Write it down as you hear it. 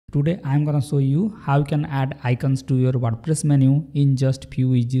Today I'm gonna show you how you can add icons to your WordPress menu in just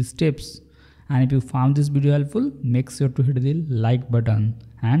few easy steps. And if you found this video helpful, make sure to hit the like button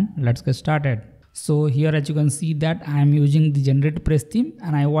and let's get started. So here as you can see that I am using the Wordpress theme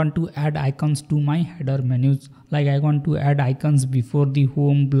and I want to add icons to my header menus. Like I want to add icons before the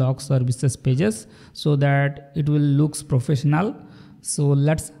home, blog, services pages so that it will looks professional. So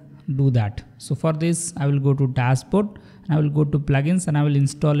let's do that. So for this I will go to dashboard and I will go to plugins and I will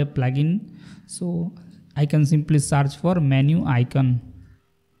install a plugin. So I can simply search for menu icon.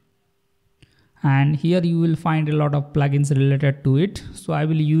 And here you will find a lot of plugins related to it. So I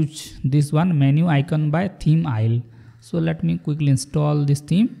will use this one, menu icon by theme aisle. So let me quickly install this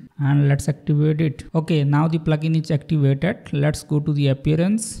theme and let's activate it. Okay, now the plugin is activated. Let's go to the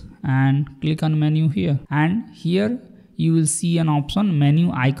appearance and click on menu here. And here you will see an option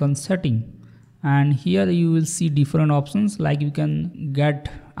menu icon setting. And here you will see different options, like you can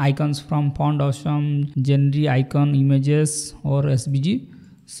get icons from Font Awesome, generic icon, images or SVG.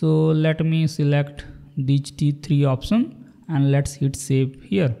 So let me select these three options and let's hit save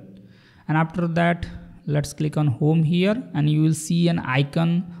here. And after that, let's click on home here and you will see an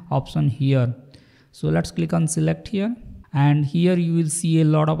icon option here. So let's click on select here. And here you will see a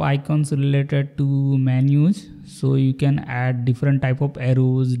lot of icons related to menus. So you can add different type of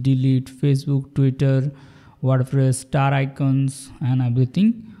arrows, delete, Facebook, Twitter, WordPress, star icons and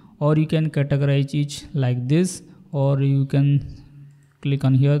everything. Or you can categorize each like this, or you can click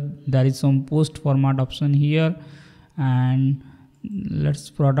on here. There is some post format option here, and let's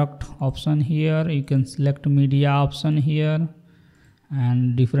product option here. You can select media option here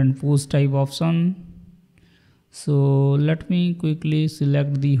and different post type option. So let me quickly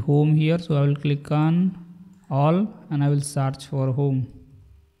select the home here. So I will click on all and I will search for home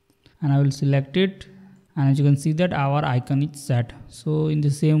and I will select it, and as you can see that our icon is set. So in the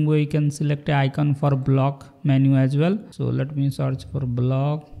same way you can select an icon for blog menu as well. So let me search for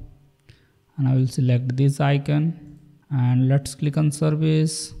blog and I will select this icon and let's click on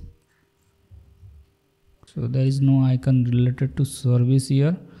service. So there is no icon related to service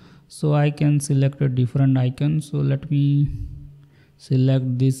here, so I can select a different icon. So let me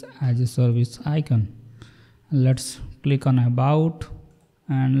select this as a service icon. Let's click on about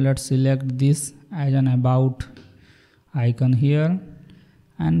and let's select this as an about icon here.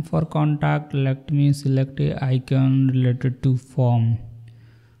 And for contact, let me select a icon related to form.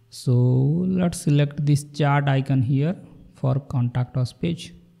 So let's select this chart icon here for contact us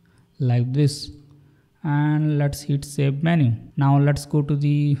page like this, and let's hit save menu. Now let's go to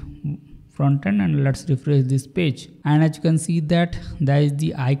the front end and let's refresh this page, and as you can see that there is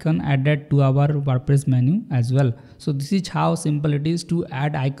the icon added to our WordPress menu as well. So this is how simple it is to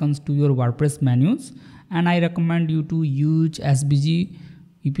add icons to your WordPress menus, and I recommend you to use SVG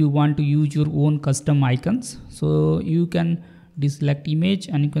if you want to use your own custom icons. So you can deselect image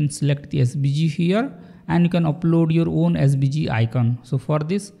and you can select the SVG here and you can upload your own SVG icon. So for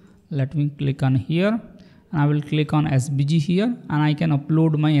this, let me click on here and I will click on SVG here and I can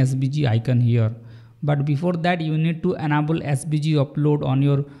upload my SVG icon here. But before that, you need to enable SVG upload on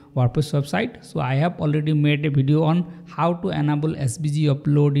your WordPress website. So I have already made a video on how to enable SVG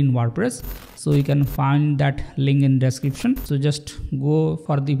upload in WordPress. So you can find that link in description. So just go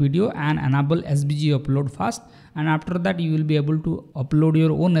for the video and enable SVG upload first. And after that you will be able to upload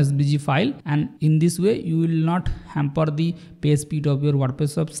your own SVG file, and in this way you will not hamper the page speed of your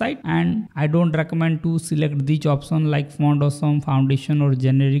WordPress website. And I don't recommend to select this option like Font Awesome, Foundation or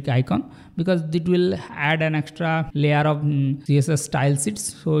generic icon, because it will add an extra layer of CSS style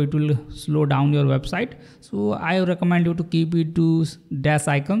sheets, so it will slow down your website. So I recommend you to keep it to dash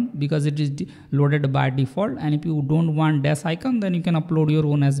icon because it is loaded by default, and if you don't want dash icon then you can upload your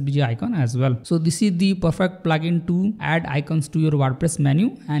own SVG icon as well. So this is the perfect plugin to add icons to your WordPress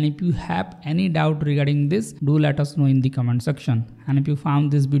menu, and if you have any doubt regarding this, do let us know in the comment section. And if you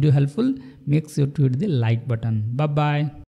found this video helpful, make sure to hit the like button. Bye bye.